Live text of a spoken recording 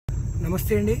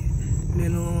నమస్తే అండి.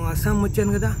 నేను అస్సాం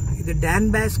వచ్చాను కదా. ఇది డాన్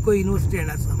బాస్కో యూనివర్సిటీ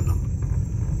అండి. అస్సాంలో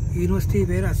యూనివర్సిటీ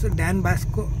పేరు అసలు డాన్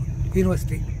బాస్కో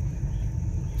యూనివర్సిటీ.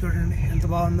 చూడండి ఎంత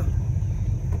బాగుందో.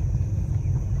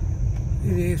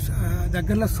 ఇది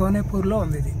దగ్గరలో సోనేపూర్లో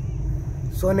ఉంది. ఇది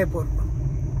సోనేపూర్.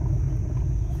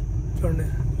 చూడండి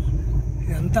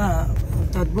ఇదంతా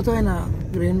అంత అద్భుతమైన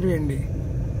గ్రీనరీ అండి.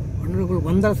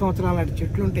 వందల సంవత్సరాల నాటి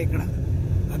చెట్లు ఉంటాయి ఇక్కడ.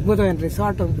 అద్భుతమైన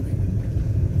రిసార్ట్ ఉంటుంది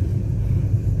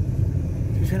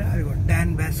చూసారా. అది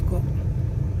డాన్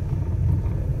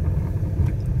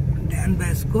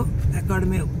బాస్కో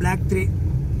అకాడమీ బ్లాక్ 3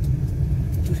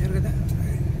 చూసారు కదా.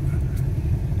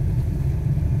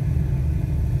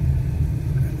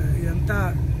 ఇదంతా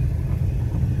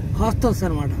హాస్టల్స్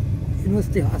అనమాట,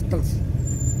 యూనివర్సిటీ హాస్టల్స్.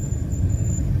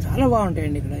 చాలా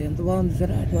బాగుంటాయండి ఇక్కడ. ఎంత బాగుంది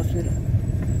సార్ అట్మాస్ఫియర్.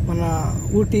 మన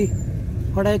ఊటీ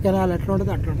కొడైకెనాల్ ఎట్లా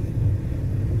ఉంటుంది అట్లా ఉంటుంది.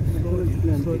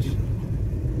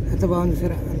 ఎంత బాగుంది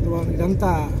సార్, ఎంత బాగుంది.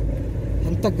 ఇదంతా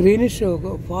ఎంత గ్రీనిష్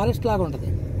ఫారెస్ట్ లాగా ఉంటుంది.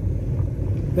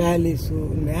 Valleys,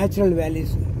 natural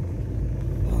valleys.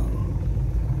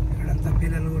 ఇక్కడంతా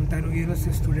పిల్లలు ఉంటారు,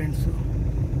 యూనివర్సిటీ స్టూడెంట్స్.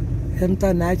 ఎంత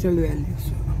న్యాచురల్ వ్యాలీస్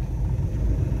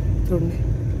చూడండి.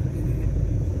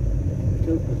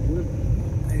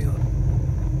 అయ్యో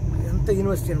ఎంత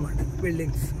యూనివర్సిటీ అనమాట.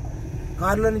 బిల్డింగ్స్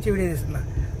కారులో నుంచి వీడియో చేస్తున్నా.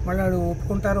 మళ్ళీ వాడు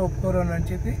ఒప్పుకుంటారో ఒప్పుకోరు అని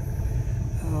చెప్పి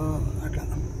అట్లా.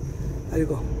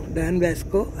 అదిగో డాన్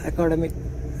బాస్కో అకాడమీ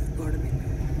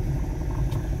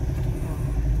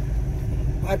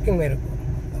పార్కింగ్ మేరకు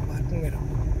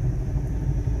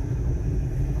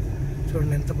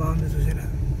చూడండి ఎంత బాగుంది చూసారా.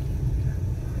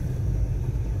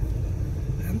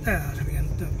 ఎంత అసలు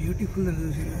ఎంత బ్యూటిఫుల్ అని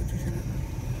చూసారా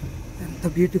ఎంత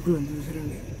బ్యూటిఫుల్ అని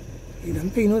చూసారండి.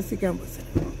 ఇదంతా యూనివర్సిటీ క్యాంపస్.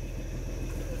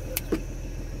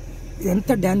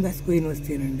 ఇదంతా డాన్ బాస్కో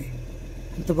యూనివర్సిటీ అండి.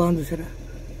 ఎంత బాగుంది చూసారా.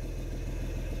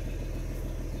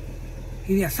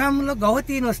 ఇది అస్సాంలో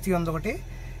గౌహతి యూనివర్సిటీ ఉంది ఒకటి.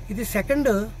 ఇది second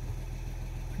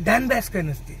don Bosco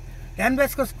university. Don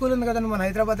Bosco school ఉంది కదండి మన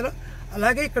హైదరాబాద్లో.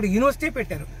 అలాగే ఇక్కడ యూనివర్సిటీ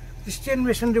పెట్టారు. క్రిస్టియన్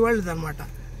మిషనరీ వరల్డ్ అనమాట.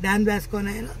 డాన్ బాస్కో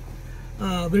అని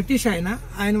బ్రిటిష్ ఆయన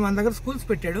మన దగ్గర స్కూల్స్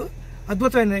పెట్టాడు.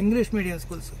 అద్భుతమైన ఇంగ్లీష్ మీడియం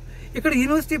స్కూల్స్. ఇక్కడ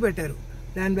యూనివర్సిటీ పెట్టారు,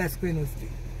 డాన్ బాస్కో యూనివర్సిటీ.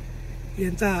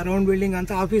 ఇదంతా రౌండ్ బిల్డింగ్,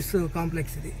 అంతా ఆఫీస్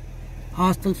కాంప్లెక్స్. ఇది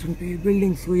హాస్టల్స్ ఉంటాయి,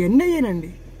 బిల్డింగ్స్ ఇవన్నీ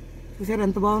అయ్యానండి. చూసారు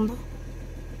ఎంత బాగుందో.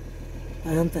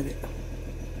 అదంతా అదే.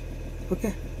 Okay,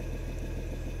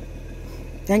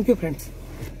 thank you friends.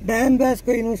 Don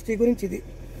Bosco university గురించి ఇది.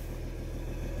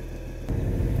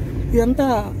 ఇదంతా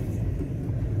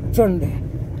చూడండి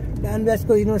don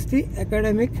Bosco university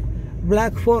academic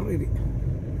block 4. ఇది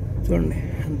చూడండి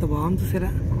ఎంత బాగుంది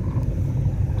చూసారా.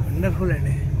 వండర్ఫుల్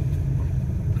అండి.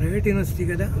 ప్రైవేట్ యూనివర్సిటీ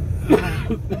కదా,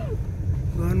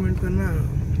 గవర్నమెంట్ కన్నా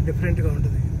డిఫరెంట్గా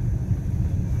ఉంటుంది.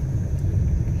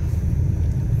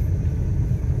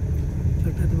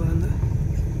 చుట్టూ బాగుందా.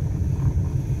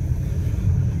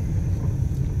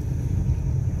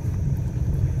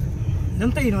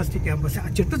 ఇదంతా యూనివర్సిటీ క్యాంపస్. ఆ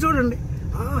చెట్టు చూడండి.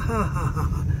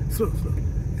 స్లో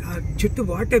ఆ చెట్టు.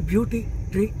 What a beauty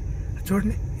tree.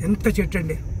 చూడండి ఎంత చెట్టు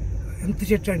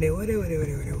అండి, ఒరే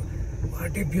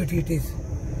what a beauty it is.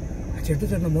 ఆ చెట్టు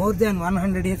చూడండి. మోర్ దాన్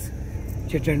 100 years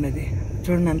చెట్టు అండి అది.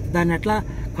 చూడండి అంత దాన్ని ఎట్లా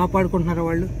కాపాడుకుంటున్నారో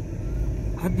వాళ్ళు.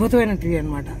 అద్భుతమైన ట్రీ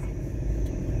అనమాట.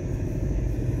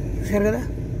 చూసారు కదా,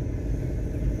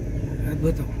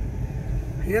 అద్భుతం.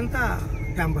 ఇదంతా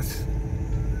క్యాంపస్,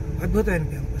 అద్భుతమైన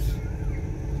క్యాంపస్.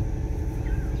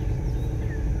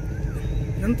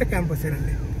 ఇదంతా క్యాంపస్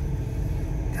ఏనండి.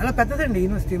 చాలా పెద్దదండి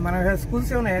యూనివర్సిటీ. మన స్కూల్స్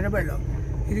ఏమైనా హైదరాబాద్లో.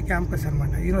 ఇది క్యాంపస్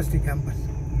అనమాట, university campus.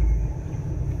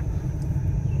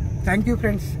 Thank you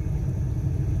friends.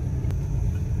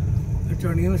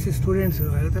 చూడండి యూనివర్సిటీ స్టూడెంట్స్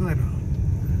వెళ్తున్నారు.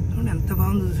 చూడండి ఎంత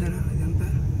బాగుంది చూసారా. ఇదంతా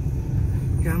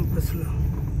క్యాంపస్లో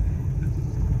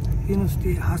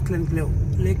university hostel enclave,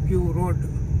 lake view road.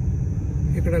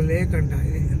 ఇక్కడ లేక్ అంట.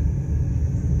 ఇది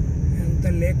ఎంత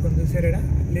లేక్ ఉంది చూసారా,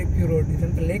 లేక్ వ్యూ రోడ్.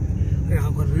 ఇదంతా లేక్.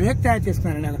 ఒక లేక్ తయారు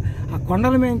చేస్తున్నారండి. ఆ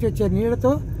కొండల మీద నుంచి వచ్చే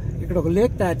నీళ్ళతో ఇక్కడ ఒక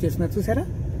లేక్ తయారు చేస్తున్నారు చూసారా.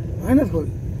 వండర్ఫుల్.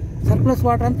 సర్ప్లస్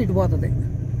వాటర్ అంతా ఇటు పోతుంది.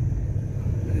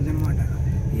 ఇదనమాట.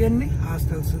 ఇవన్నీ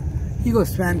హాస్టల్స్. ఇగో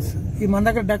స్వాన్స్. ఈ మన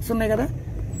దగ్గర డక్స్ ఉన్నాయి కదా,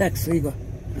 డక్స్ ఇగో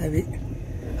అవి.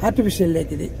 ఆర్టిఫిషియల్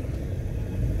లేక్ ఇది.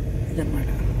 ఇదనమాట.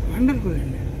 వండర్ఫుల్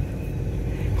అండి.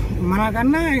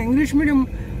 మనకన్నా ఇంగ్లీష్ మీడియం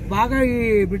బాగా ఈ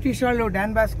బ్రిటిష్ వాళ్ళు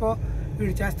డాన్ బాస్కో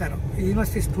వీళ్ళు చేస్తారు.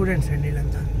 యూనివర్సిటీ స్టూడెంట్స్ అండి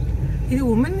వీళ్ళంతా. ఇది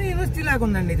ఉమెన్ యూనివర్సిటీ లాగా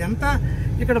ఉందండి. ఇదంతా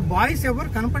ఇక్కడ బాయ్స్ ఎవరు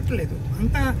కనపట్టలేదు,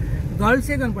 అంతా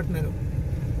గర్ల్సే కనపడుతున్నారు.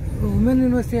 ఉమెన్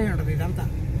యూనివర్సిటీ అయి ఉంటుంది. ఇదంతా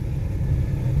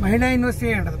మహిళా యూనివర్సిటీ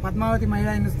అయి ఉంటుంది. పద్మావతి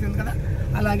మహిళా యూనివర్సిటీ ఉంది కదా,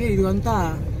 అలాగే ఇది అంతా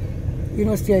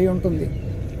యూనివర్సిటీ అయి ఉంటుంది.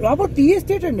 లోపల టీ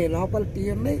ఎస్టేట్ అండి. లోపల టీ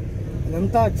ఉన్నాయి.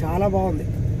 అదంతా చాలా బాగుంది,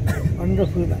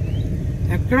 వండర్ఫుల్గా.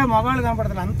 ఎక్కడ మగవాళ్ళు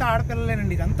కనపడతారు, అంతా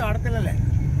ఆడపిల్లలేనండి. ఇదంతా ఆడపిల్లలే,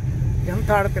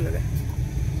 ఇదంతా ఆడపిల్లలే.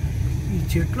 ఈ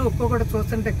చెట్లు ఒక్కొక్కటి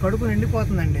చూస్తుంటే కడుపు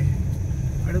నిండిపోతుందండి,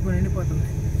 కడుపు నిండిపోతుంది.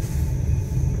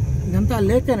 ఇదంతా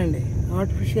లేకేనండి,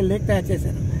 ఆర్టిఫిషియల్ లేక్ తయారు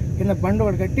చేశారు. కింద బండి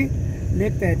ఒకటి కట్టి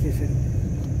లేక్ తయారు చేశారు.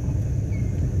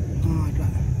 అట్లా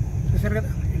చూసారు కదా,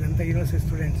 వీళ్ళంతా యూనివర్సిటీ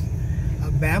స్టూడెంట్స్. ఆ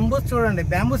బ్యాంబూస్ చూడండి,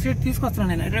 బ్యాంబూ సీడ్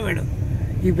తీసుకొస్తున్నాను నేను హైదరాబాద్.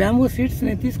 ఈ బ్యాంబూ సీడ్స్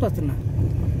నేను తీసుకొస్తున్నాను.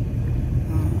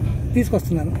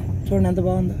 చూడండి ఎంత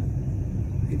బాగుందో.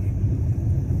 ఇది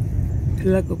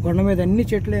పిల్లలకు కొండ మీద అన్ని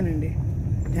చెట్లేనండి.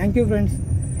 Thank you friends.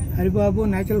 Haribabu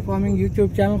natural farming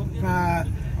YouTube channel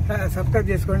subscribe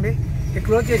చేసుకోండి. ఇది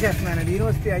క్లోజ్ చేసేస్తున్నానండి,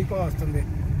 యూనివర్సిటీ వస్తుంది.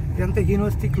 ఇదంతా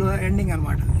యూనివర్సిటీ ఎండింగ్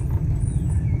అనమాట.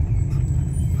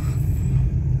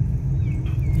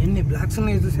 ఎన్ని బ్లాక్స్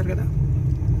ఉన్నాయో చూసారు కదా,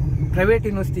 ప్రైవేట్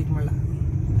యూనివర్సిటీకి మళ్ళీ.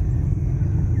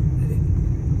 అది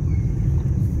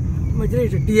మధ్యలో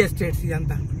ఇటు టీ ఎస్టేట్స్.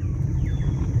 ఇదంతా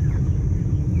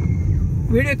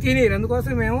వీడియో తీయరు,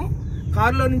 అందుకోసం మేము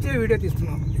కారులో నుంచే వీడియో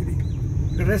తీస్తున్నాం. ఇది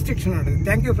రెస్ట్రిక్షన్ ఉంటుంది.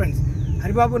 Thank you friends.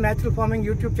 Haribabu natural farming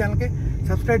YouTube ఛానల్కి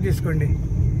సబ్స్క్రైబ్ చేసుకోండి.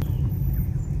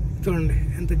 చూడండి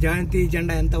ఎంత జాతీయ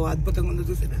జెండా ఎంత అద్భుతంగా ఉందో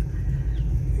చూసారా.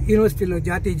 యూనివర్సిటీలో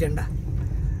జాతీయ జెండా,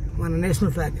 మన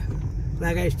నేషనల్ ఫ్లాగ్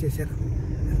హాయిస్ట్ చేశారు.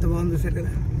 ఎంత బాగుంది చూసారు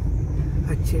కదా. ఆ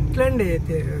చెట్లు అండి,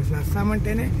 అస్సాం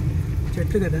అంటేనే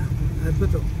చెట్లు కదా,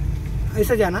 అద్భుతం.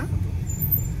 ఐసజానా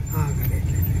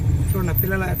చూడండి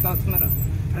పిల్లలు ఎట్లా వస్తున్నారు.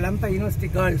 వాళ్ళంతా యూనివర్సిటీ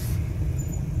గర్ల్స్,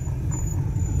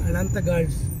 వాళ్ళంతా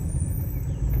గర్ల్స్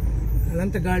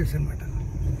అనమాట.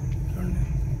 చూడండి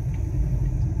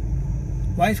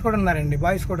బాయ్స్ కూడా ఉన్నారండి,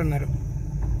 బాయ్స్ కూడా ఉన్నారు.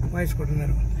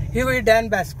 ఇవి డాన్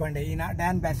బాస్కో అండి. ఈయన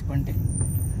డాన్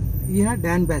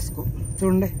బాస్కో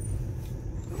చూడండి,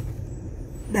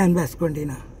 డాన్ బాస్కో అండి.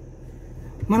 ఈయన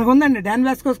మనకు ఉందండి డాన్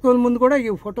బాస్కో స్కూల్ ముందు కూడా ఈ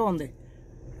ఫోటో ఉంది.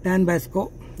 డాన్ బాస్కో,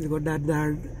 ఇదిగో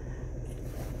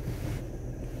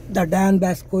ద డాన్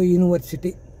బాస్కో యూనివర్సిటీ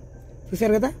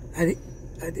చూసారు కదా. అది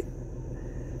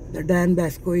ద డాన్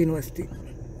బాస్కో యూనివర్సిటీ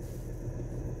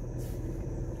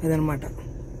అదనమాట.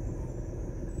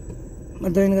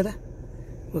 అర్థమైంది కదా.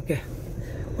 ఓకే,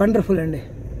 వండర్ఫుల్ అండి,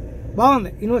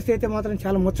 బాగుంది. యూనివర్సిటీ అయితే మాత్రం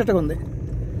చాలా ముచ్చటగా ఉంది,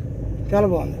 చాలా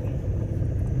బాగుంది.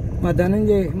 మా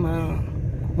ధనంజయ్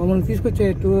మమ్మల్ని తీసుకొచ్చే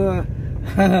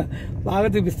బాగా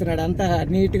చూపిస్తున్నాడు. అంతా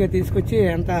నీట్గా తీసుకొచ్చి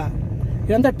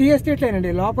ఇదంతా టీ ఎస్టేట్లేనండి.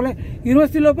 లోపలే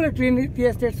యూనివర్సిటీ లోపలే టీ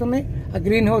ఎస్టేట్స్ ఉన్నాయి, ఆ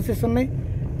గ్రీన్ హౌసెస్ ఉన్నాయి.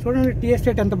 చూడండి టీ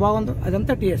ఎస్టేట్ ఎంత బాగుందో,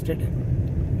 అదంతా టీ ఎస్టేట్.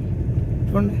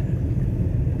 చూడండి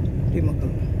టీ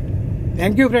మొక్కలు.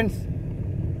 Thank you friends.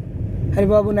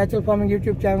 Haribabu natural farming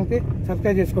YouTube ఛానల్కి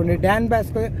సబ్స్క్రైబ్ చేసుకోండి. డాన్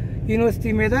బాస్కో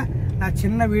యూనివర్సిటీ మీద నా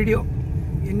చిన్న వీడియో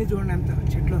ఎన్ని చూడండి ఎంత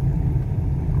చెట్లు.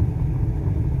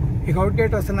 ఇక అవుట్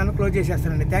గేట్ వస్తున్నాను, క్లోజ్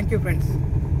చేసేస్తానండి. Thank you friends.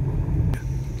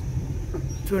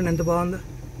 చూడండి ఎంత బాగుందో.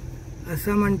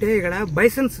 అస్సాం అంటే ఇక్కడ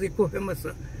బైసన్స్ ఎక్కువ ఫేమస్.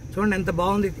 చూడండి ఎంత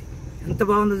బాగుంది, ఇది ఎంత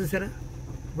బాగుందో చూసారా.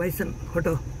 బైసన్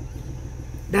ఫోటో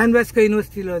డాన్ బాస్కో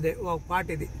యూనివర్సిటీలోదే ఒక పార్ట్.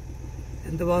 ఇది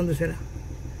ఎంత బాగుంది చూసారా.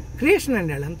 క్రియేషన్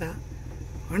అండి వాళ్ళంతా,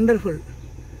 వండర్ఫుల్.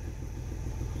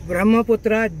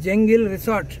 బ్రహ్మపుత్ర జంగిల్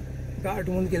రిసార్ట్, అటు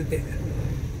ముందుకెళ్తే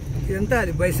ఇదంతా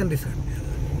అది bison resort.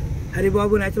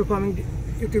 Haribabu natural farming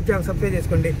YouTube channel subscribe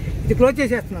చేసుకోండి. ఇది క్లోజ్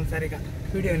చేసేస్తున్నాను సరిగా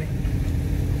వీడియోని.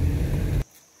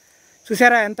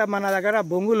 చూసారా ఎంత మన దగ్గర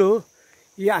బొంగులు.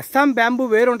 ఈ అస్సాం బ్యాంబూ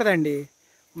వేరు ఉంటుందండి,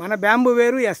 మన బ్యాంబూ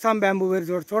వేరు, ఈ అస్సాం బ్యాంబూ వేరు.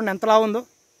 చూడండి ఎంతలా ఉందో,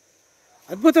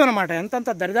 అద్భుతం అనమాట. ఎంతంత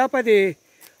దరిదాపు అది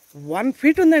 1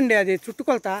 feet ఉందండి అది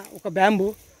చుట్టుకొలత ఒక బ్యాంబూ.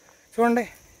 చూడండి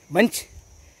మంచి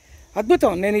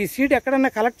అద్భుతం. నేను ఈ సీడ్ ఎక్కడన్నా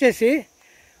కలెక్ట్ చేసి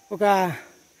ఒక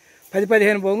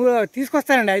 10-15 బొంగులు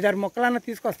తీసుకొస్తానండి, 5-6 మొక్కలన్నా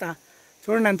తీసుకొస్తా.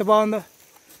 చూడండి ఎంత బాగుందో.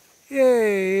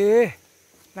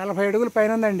 40 అడుగుల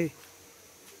పైన ఉందండి.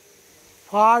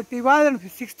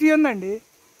 60 ఉందండి,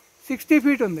 60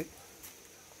 feet ఉంది.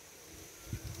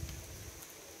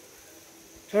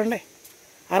 చూడండి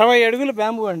 60 అడుగుల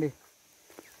బ్యాంబూ అండి.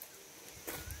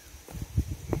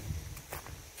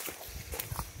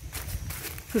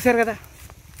 చూసారు కదా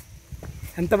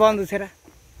ఎంత బాగుంది చూసారా.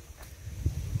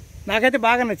 నాకైతే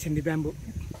బాగా నచ్చింది బ్యాంబూ.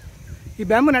 ఈ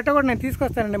బ్యాంబూ నెట్ట కూడా నేను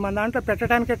తీసుకొస్తానండి, మన దాంట్లో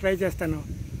పెట్టడానికే ట్రై చేస్తాను.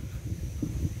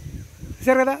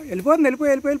 చూసారు కదా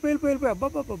వెళ్ళిపోయి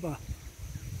అబ్బాబ్బా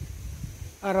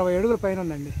 60 అడుగుల పైన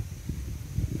ఉందండి.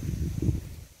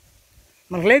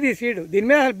 మనకు లేదు ఈ సీడు. దీని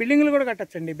మీద అసలు బిల్డింగ్లు కూడా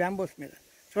కట్టచ్చండి బ్యాంబూస్ మీద.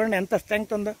 చూడండి ఎంత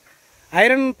స్ట్రెంగ్త్ ఉందో,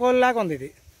 ఐరన్ పోల్ లాగా ఉంది ఇది.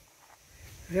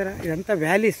 చూసారా ఇదంతా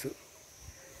వ్యాలీస్.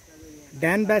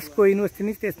 డాన్ బాస్కో యూనివర్సిటీ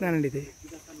నుంచి తెస్తున్నానండి ఇది.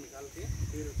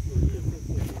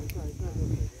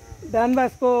 డాన్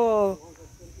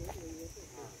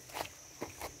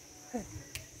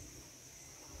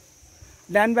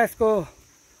బాస్కో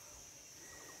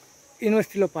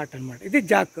యూనివర్సిటీలో పార్ట్ అనమాట. ఇది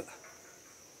జాక్.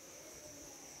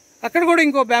 అక్కడ కూడా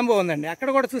ఇంకో బ్యాంబూ ఉందండి, అక్కడ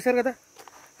కూడా చూశారు కదా,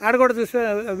 ఆడ కూడా చూసే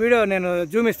వీడియో నేను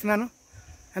జూమ్ ఇస్తున్నాను,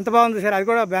 ఎంత బాగుంది చూసారు, అది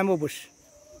కూడా బ్యాంబూ బుష్.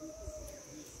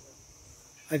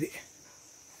 అది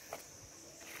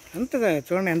అంత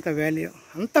చూడండి ఎంత వాల్యూ,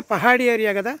 అంత పహాడీ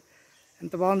ఏరియా కదా,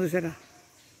 ఎంత బాగుంది చూసారా,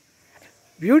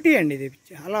 బ్యూటీ అండి ఇది,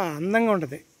 చాలా అందంగా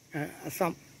ఉంటుంది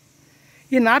అస్సాం.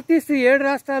 ఈ నార్త్ ఈస్ట్ 7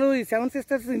 రాష్ట్రాలు, ఈ 7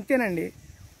 సిస్టర్స్ ఇంతేనండి.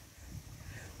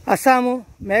 అస్సాము,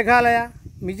 మేఘాలయ,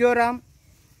 మిజోరాం,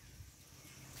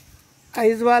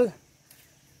 ఐజ్వాల్,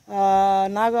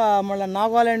 మళ్ళీ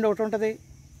నాగాలాండ్ ఒకటి ఉంటుంది,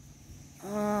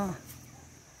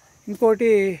 ఇంకోటి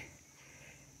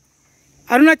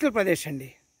అరుణాచల్ ప్రదేశ్ అండి,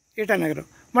 ఈటానగర్,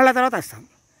 మళ్ళీ తర్వాత అస్సాం.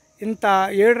 ఇంత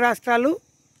 7 రాష్ట్రాలు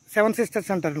 7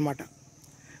 సిస్టర్స్ అంటారు అనమాట.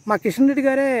 మా కిషన్ రెడ్డి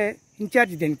గారే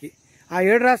ఇన్ఛార్జ్ దీనికి, ఆ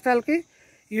 7 రాష్ట్రాలకి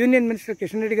యూనియన్ మినిస్టర్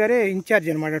కిషన్ రెడ్డి గారే ఇన్ఛార్జ్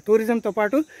అనమాట. టూరిజంతో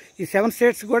పాటు ఈ 7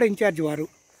 స్టేట్స్ కూడా ఇన్ఛార్జ్ వారు,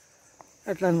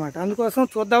 అట్లా అనమాట. అందుకోసం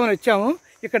చూద్దామని వచ్చాము.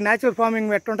 ఇక్కడ న్యాచురల్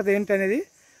ఫార్మింగ్ ఎట్లుంటుంది ఏంటి అనేది.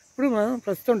 ఇప్పుడు మనం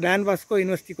ప్రస్తుతం డాన్ బాస్కో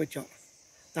యూనివర్సిటీకి వచ్చాం.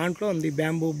 దాంట్లో ఉంది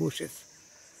బ్యాంబూ బూషెస్,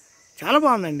 చాలా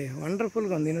బాగుందండి,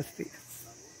 వండర్ఫుల్గా ఉంది యూనివర్సిటీ.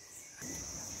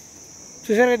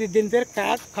 చూసారు కదా, దీని పేరు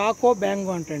కాకో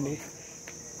బ్యాంబూ అంటండి,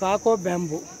 కాకో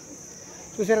బ్యాంబూ.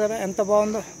 చూసారు కదా ఎంత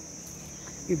బాగుందో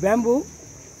ఈ బ్యాంబూ,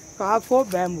 కాకో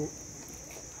బ్యాంబూ.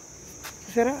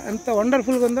 చూసారా ఎంత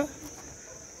వండర్ఫుల్గా ఉందో.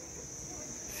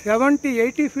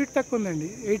 70-80 ఫీట్ తక్కువ ఉందండి,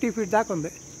 80 ఫీట్ దాకా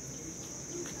ఉంది.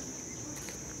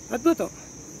 అద్భుతం,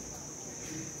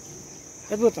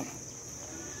 అద్భుతం.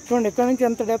 చూడండి ఇక్కడ నుంచి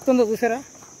ఎంత డెప్త్ ఉందో చూసారా,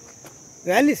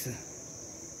 వ్యాలీస్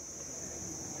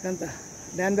ఎంత.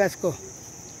 డాన్ బాస్కో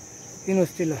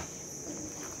యూనివర్సిటీలో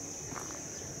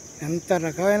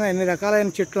ఎన్ని రకాలైన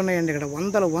చెట్లు ఉన్నాయండి ఇక్కడ,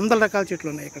 వందల రకాల చెట్లు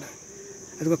ఉన్నాయి ఇక్కడ.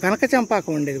 అదిగో కనక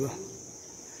చంపాకం అండి, ఇదిగో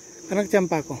కనక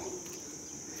చంపాకం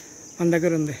మన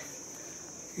దగ్గర ఉంది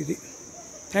ఇది.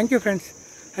 Thank you friends.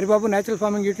 Haribabu natural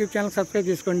farming YouTube channel subscribe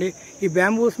చేసుకోండి. ఈ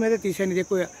బ్యాంబూస్ మీదే తీసేయండి, ఇది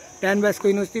ఎక్కువ don Bosco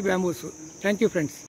university bamboos. Thank you friends.